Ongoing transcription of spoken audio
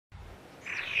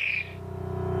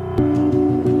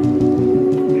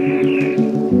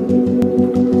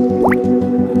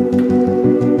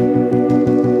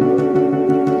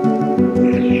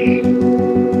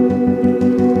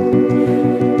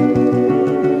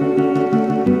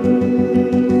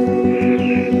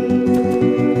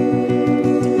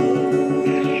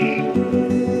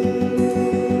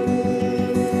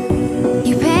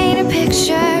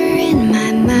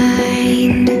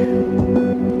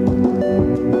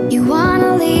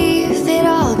wanna leave it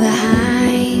all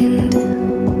behind,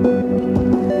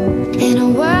 in a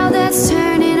world that's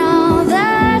turning all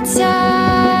the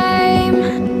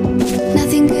time.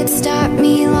 Nothing could stop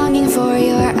me longing for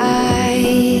your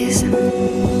eyes.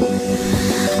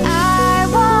 I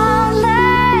won't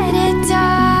let it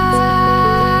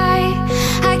die.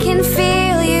 I can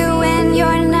feel you when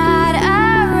you're not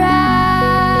around.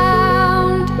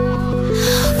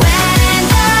 When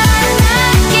the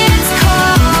night gets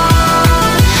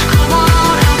cold, I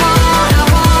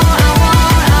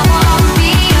won't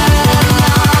be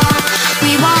alone.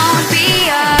 We won't be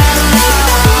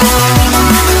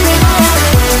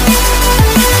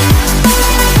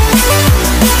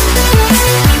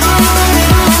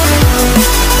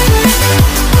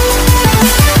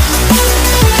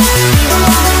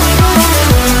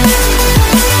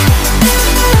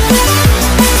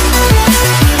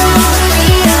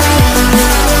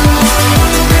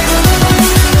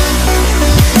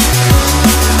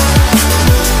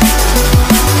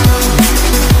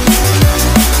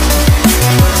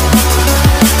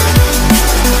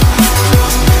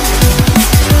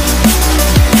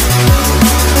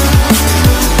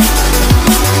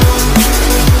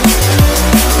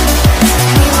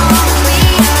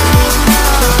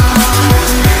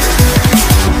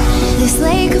This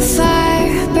lake of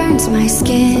fire burns my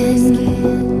skin.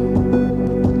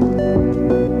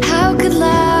 How could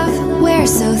love wear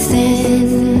so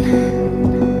thin?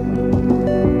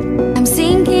 I'm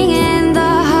sinking in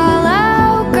the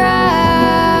hollow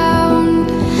ground.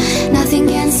 Nothing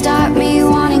can stop me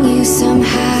wanting you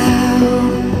somehow.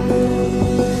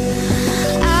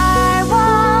 I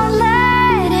won't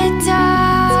let it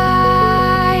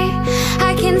die.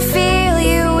 I can feel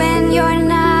you when you're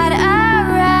not around.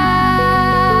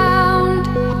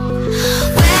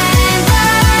 When the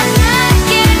night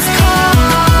gets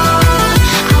cold,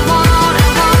 I won't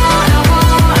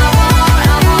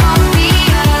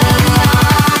be alone.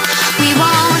 We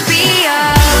won't be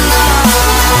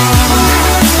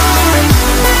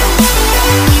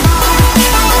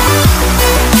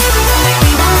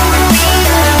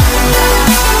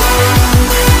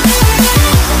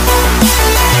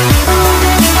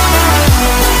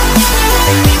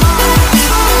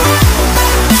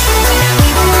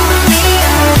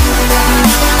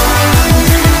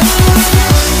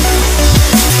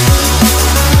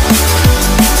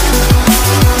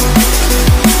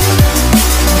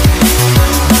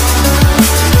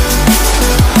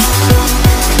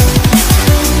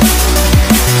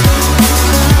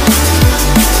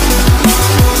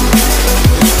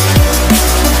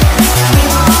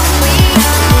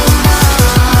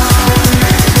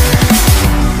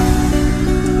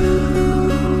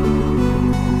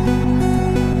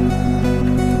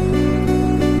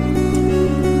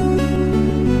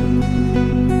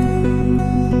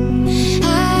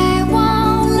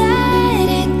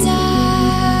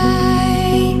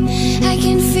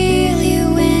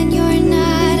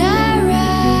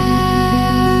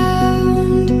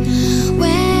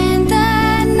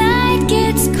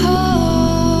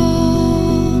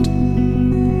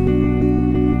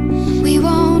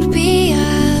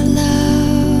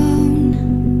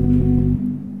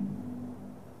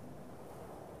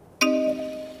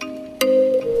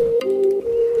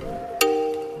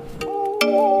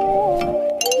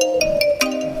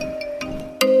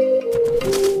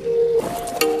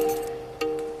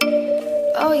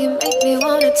Oh, you make me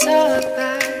wanna talk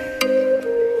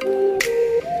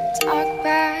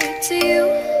back to you.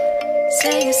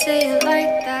 Say it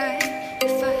like that.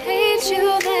 If I hate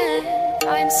you, then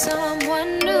find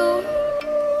someone new.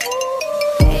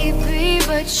 Baby,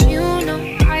 but you know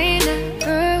I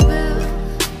never will.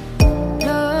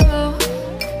 No,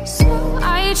 so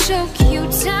I choke you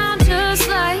down just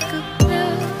like a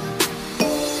pill.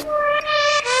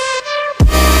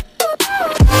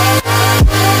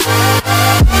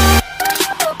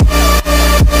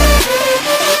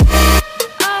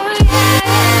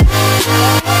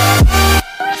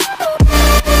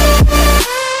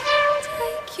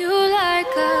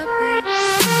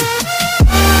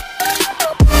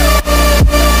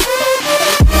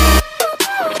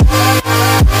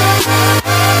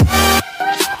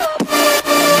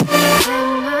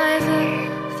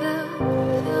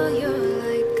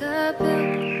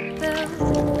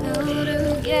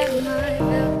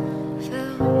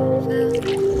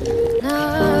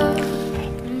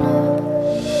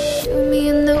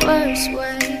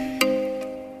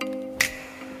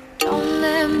 Don't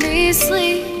let me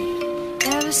sleep,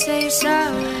 never say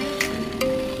sorry.